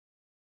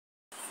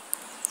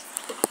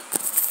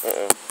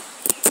Uh-oh.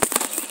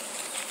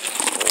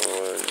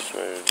 Oh, this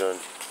might have done.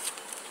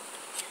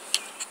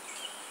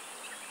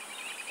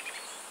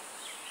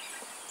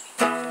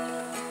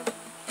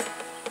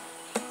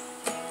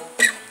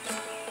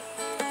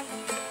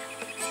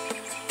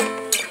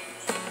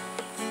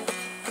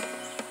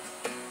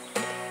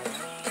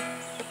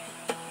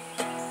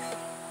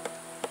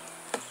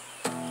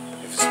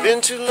 If it's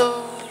been too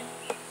long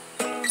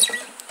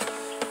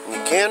and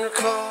you can't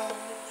recall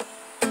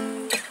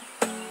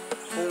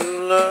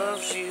who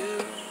loves you,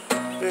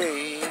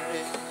 baby.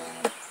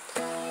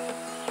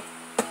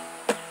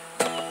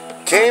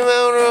 Came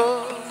out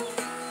wrong,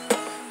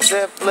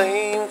 set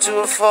blame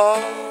to a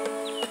fall.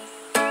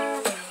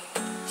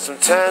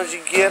 Sometimes you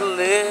get a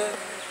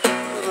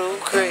little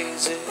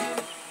crazy.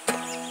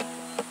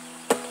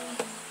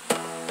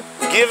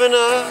 Giving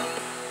up,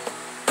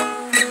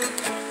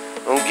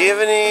 I'm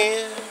giving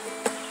in.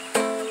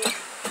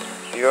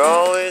 You're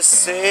always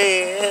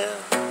saying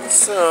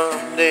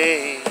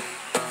someday.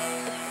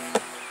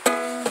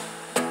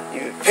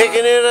 You're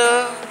picking it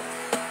up,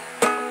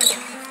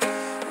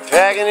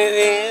 packing it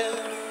in,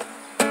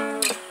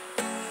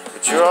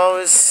 but you're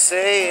always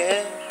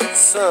saying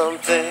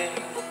something.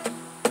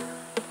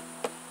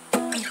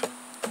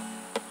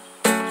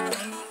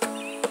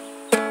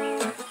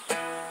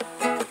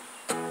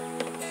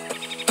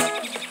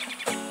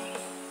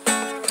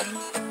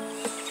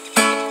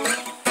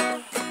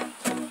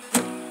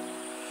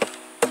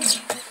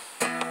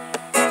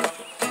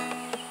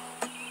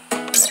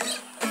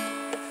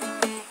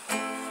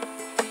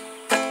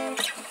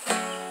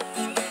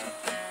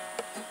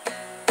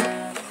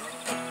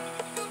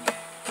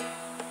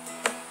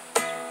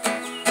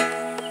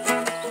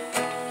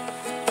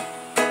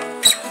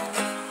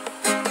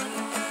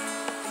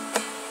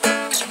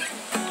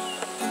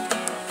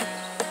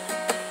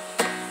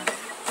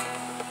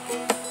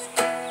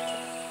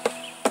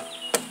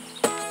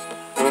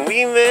 When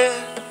we met,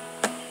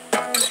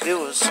 it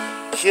was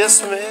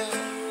Kismet.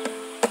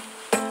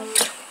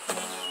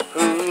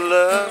 Who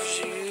loves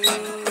you,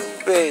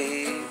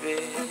 baby?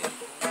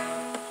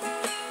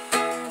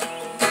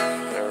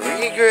 I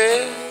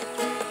regret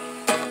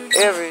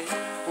every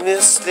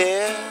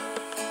misstep,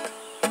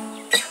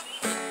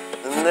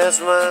 and that's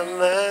my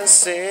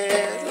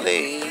mindset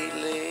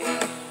lately.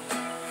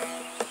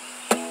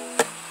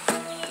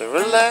 The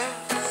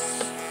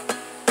relapse,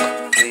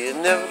 the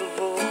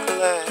inevitable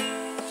collapse.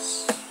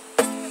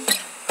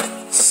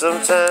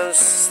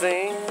 Sometimes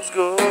things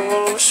go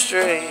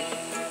astray,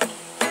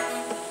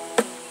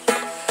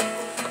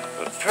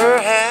 but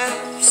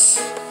perhaps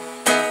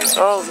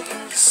all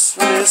these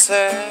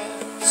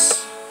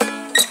mishaps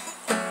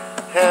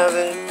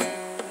haven't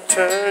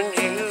turned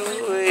you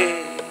away.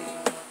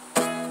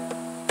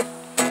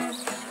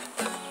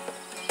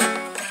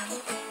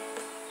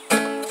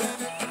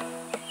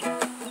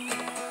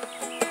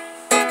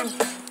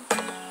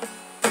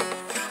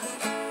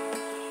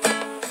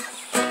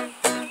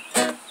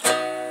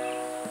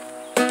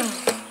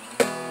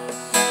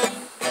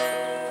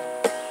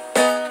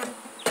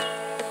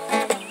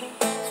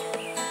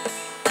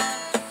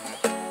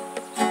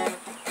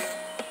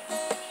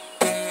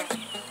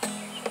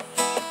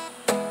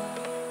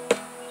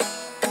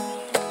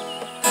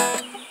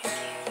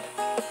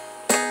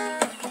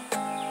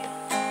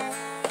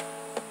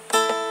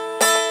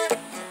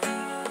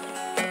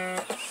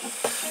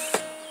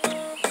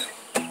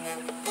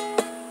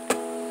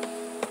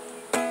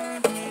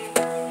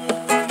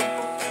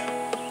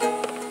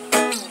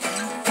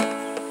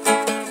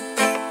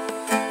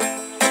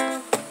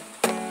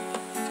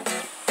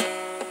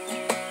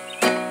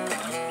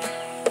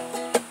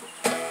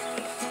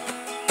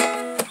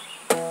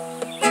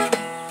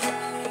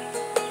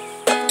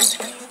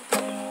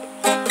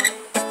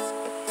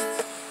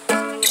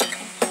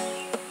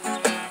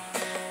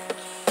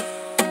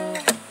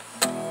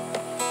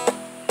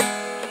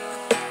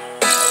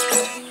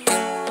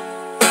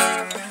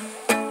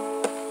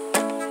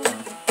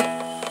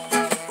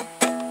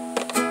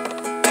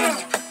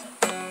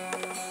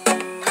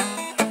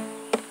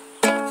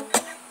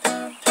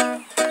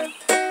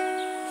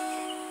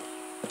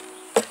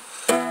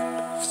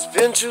 It's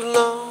been too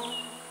long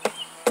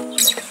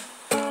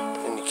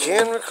and you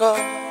can't recall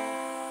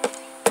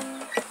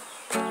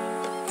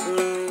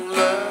who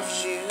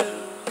loves you,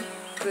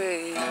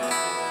 baby.